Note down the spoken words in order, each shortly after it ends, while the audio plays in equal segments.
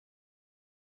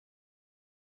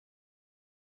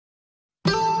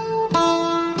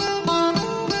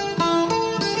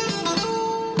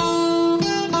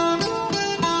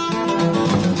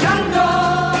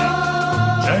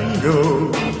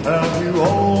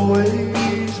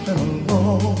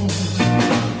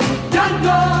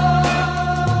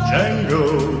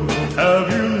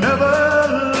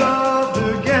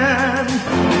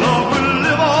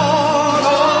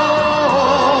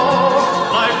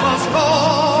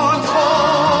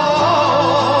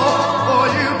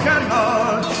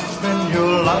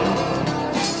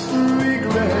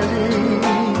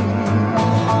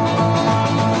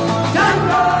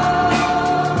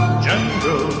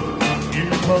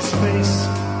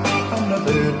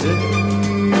their day.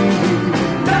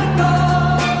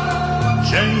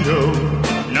 Django,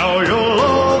 now your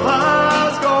love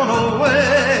has gone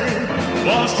away.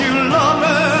 Once you loved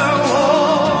her, oh,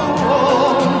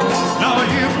 oh, now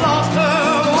you've lost her,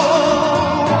 oh,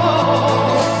 oh,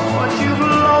 but you've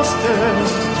lost her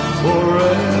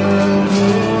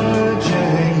forever,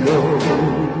 Django.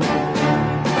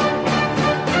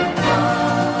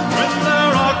 When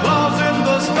there are clouds in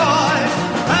the skies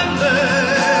and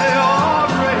they are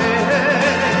gray,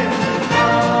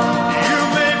 you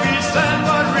may be sad,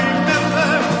 but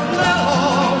remember they'll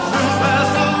all soon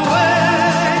pass away.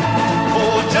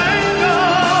 Oh, Django,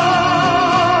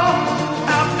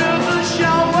 after the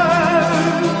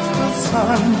showers, the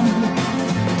sun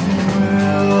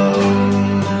will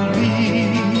be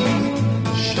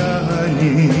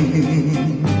shining.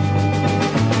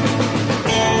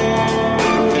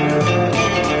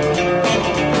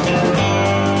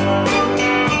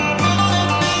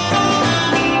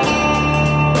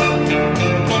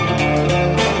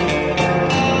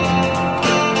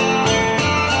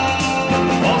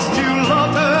 Once you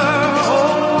loved her, oh,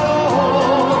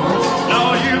 now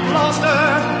you've lost her,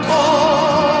 oh,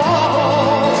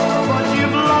 but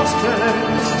you've lost her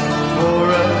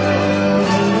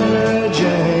forever,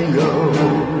 Django.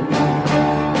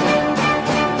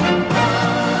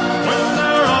 When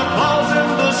there are clouds in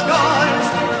the skies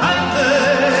and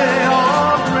they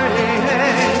are gray,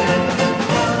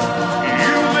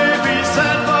 you may be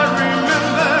sad, but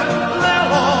remember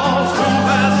they'll all soon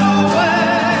pass away.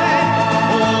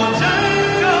 Oh,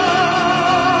 Django,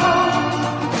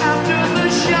 after the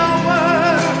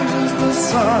showers, the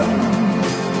sun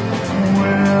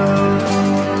will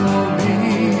be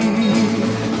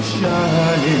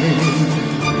shining.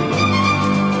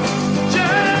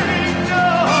 Django,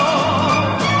 oh,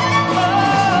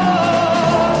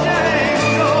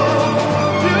 Django,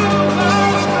 you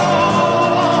must go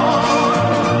on.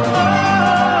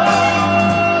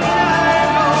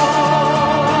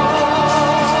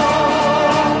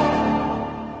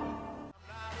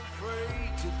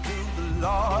 Afraid to do the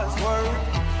Lord's work.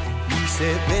 He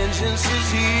said vengeance is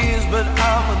his, but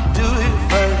I'ma do it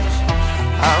first.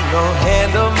 I'm gonna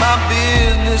handle my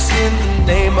business in the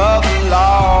name of the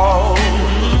law.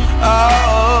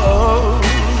 Oh,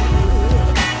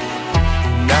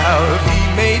 now if he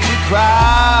made you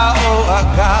cry, oh, I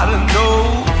gotta know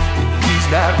if he's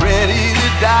not ready to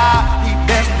die, he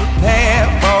best prepare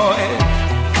for it.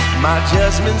 My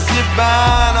judgment's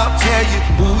divine, I'll tell you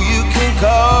who you can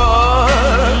call.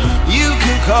 You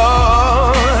can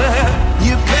call.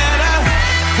 You better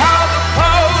call the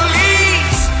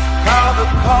police, call the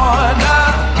coroner,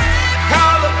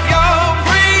 call up your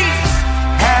priest,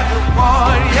 had to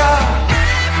warn ya.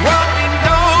 Won't be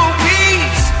no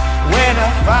peace when I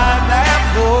find that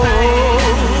fool.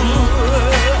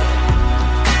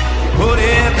 Who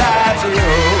did that to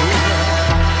you?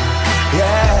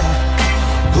 Yeah.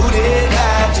 Who did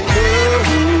that to you,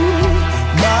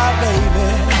 my baby?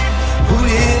 Who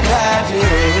did that to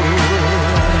you?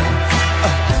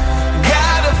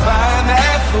 Gotta find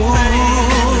that fool.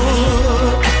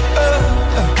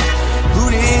 Who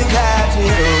did that to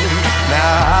you?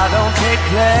 Now I don't take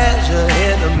pleasure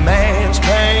in a man's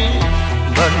pain,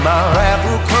 but my wrath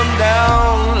will come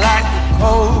down like the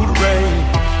cold rain,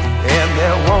 and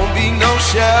there won't be no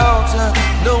shelter,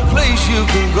 no place you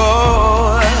can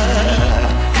go.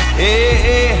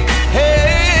 Hey,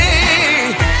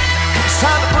 hey, it's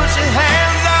time to put your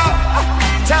hands up,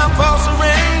 time for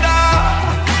surrender.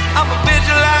 I'm a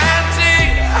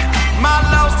vigilante, my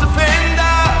lost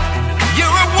defender. You're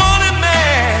a wanted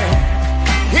man,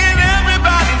 and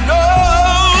everybody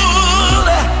knows.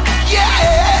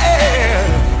 Yeah,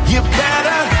 you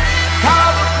better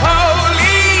call the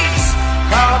police,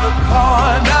 call the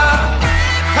coroner,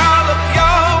 call up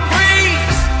your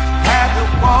priest, had to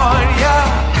warn ya.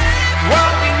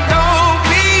 Won't be no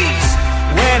peace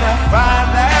when I find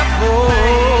that fool.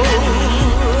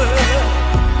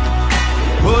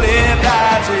 Who did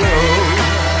that to you?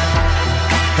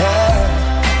 Hey,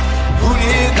 who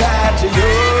did that to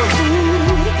you,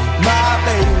 my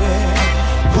baby?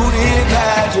 Who did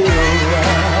that to you?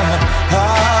 I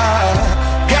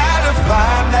gotta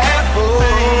find that fool.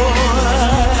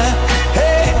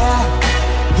 Hey,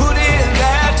 who did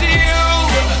that to you?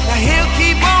 Now he'll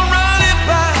keep on running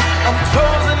by. I'm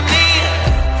closing in.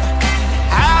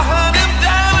 I'll hunt him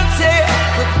down until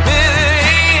the bitter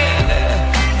end.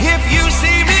 If you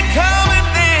see me coming,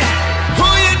 then who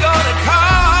you gonna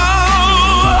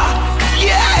call?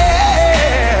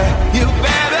 Yeah.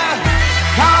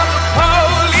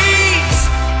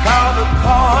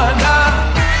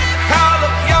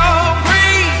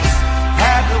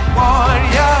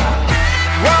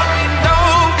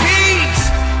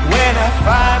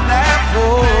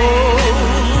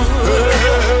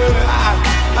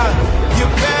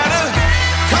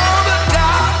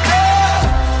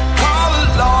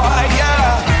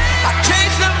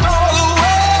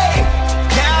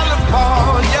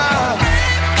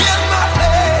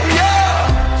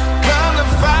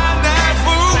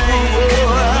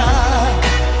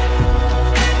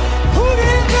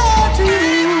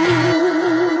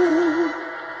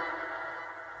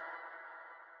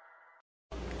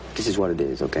 This is what it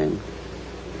is, okay?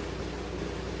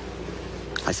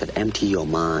 I said, empty your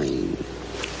mind.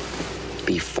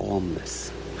 Be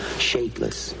formless,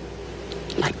 shapeless,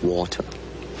 like water.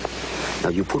 Now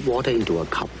you put water into a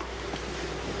cup,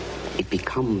 it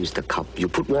becomes the cup. You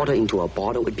put water into a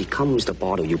bottle, it becomes the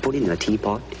bottle. You put it in a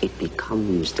teapot, it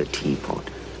becomes the teapot.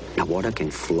 Now water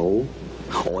can flow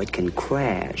or it can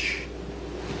crash.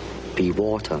 Be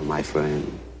water, my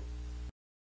friend.